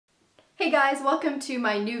Hey guys, welcome to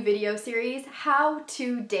my new video series, How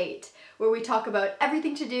to Date, where we talk about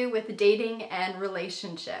everything to do with dating and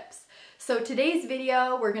relationships. So today's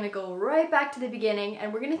video, we're going to go right back to the beginning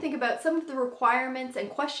and we're going to think about some of the requirements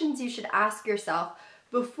and questions you should ask yourself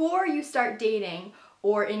before you start dating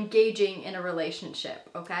or engaging in a relationship,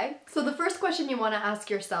 okay? So the first question you want to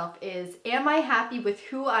ask yourself is, am I happy with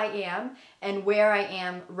who I am and where I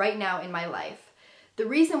am right now in my life? The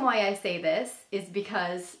reason why I say this is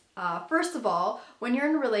because first of all, when you're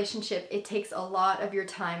in a relationship, it takes a lot of your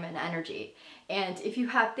time and energy. And if you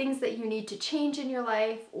have things that you need to change in your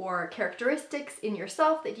life or characteristics in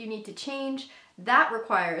yourself that you need to change, that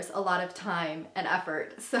requires a lot of time and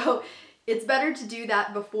effort. So it's better to do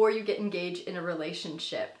that before you get engaged in a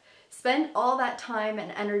relationship. Spend all that time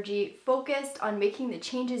and energy focused on making the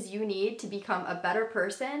changes you need to become a better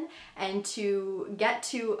person and to get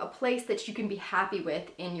to a place that you can be happy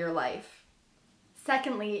with in your life.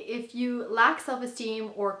 Secondly, if you lack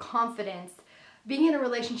self-esteem or confidence, being in a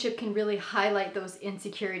relationship can really highlight those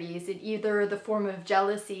insecurities in either the form of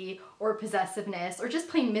jealousy or possessiveness or just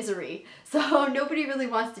plain misery. So nobody really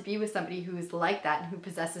wants to be with somebody who's like that and who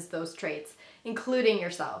possesses those traits, including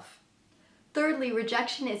yourself. Thirdly,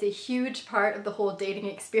 rejection is a huge part of the whole dating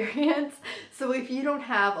experience. So if you don't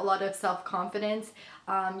have a lot of self-confidence,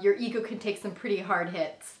 your ego can take some pretty hard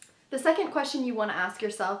hits. The second question you want to ask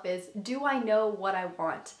yourself is, do I know what I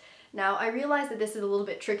want? Now, I realize that this is a little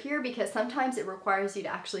bit trickier because sometimes it requires you to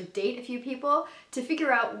actually date a few people to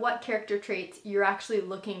figure out what character traits you're actually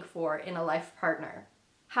looking for in a life partner.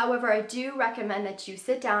 However, I do recommend that you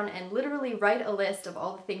sit down and literally write a list of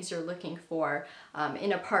all the things you're looking for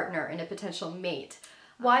in a partner, in a potential mate.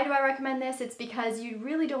 Why do I recommend this? It's because you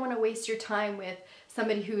really don't want to waste your time with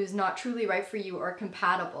somebody who is not truly right for you or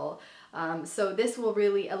compatible. So this will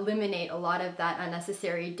really eliminate a lot of that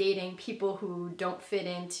unnecessary dating, people who don't fit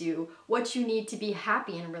into what you need to be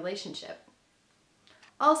happy in a relationship.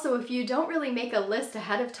 Also, if you don't really make a list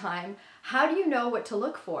ahead of time, how do you know what to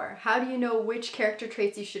look for? How do you know which character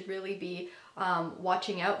traits you should really be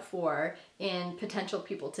watching out for in potential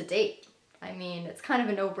people to date? I mean, it's kind of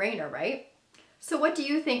a no-brainer, right? So what do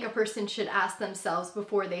you think a person should ask themselves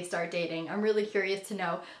before they start dating? I'm really curious to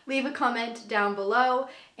know. Leave a comment down below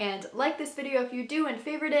and like this video if you do and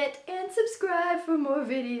favorite it and subscribe for more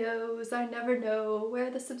videos. I never know where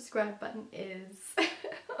the subscribe button is.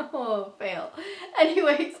 Oh, fail.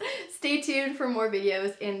 Anyways, stay tuned for more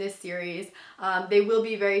videos in this series. They will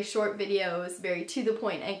be very short videos, very to the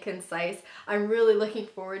point and concise. I'm really looking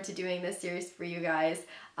forward to doing this series for you guys.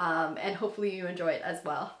 And hopefully you enjoy it as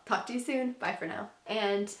well. Talk to you soon. Bye for now.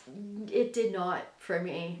 And it did not for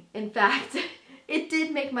me. In fact, it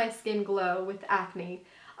did make my skin glow with acne.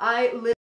 I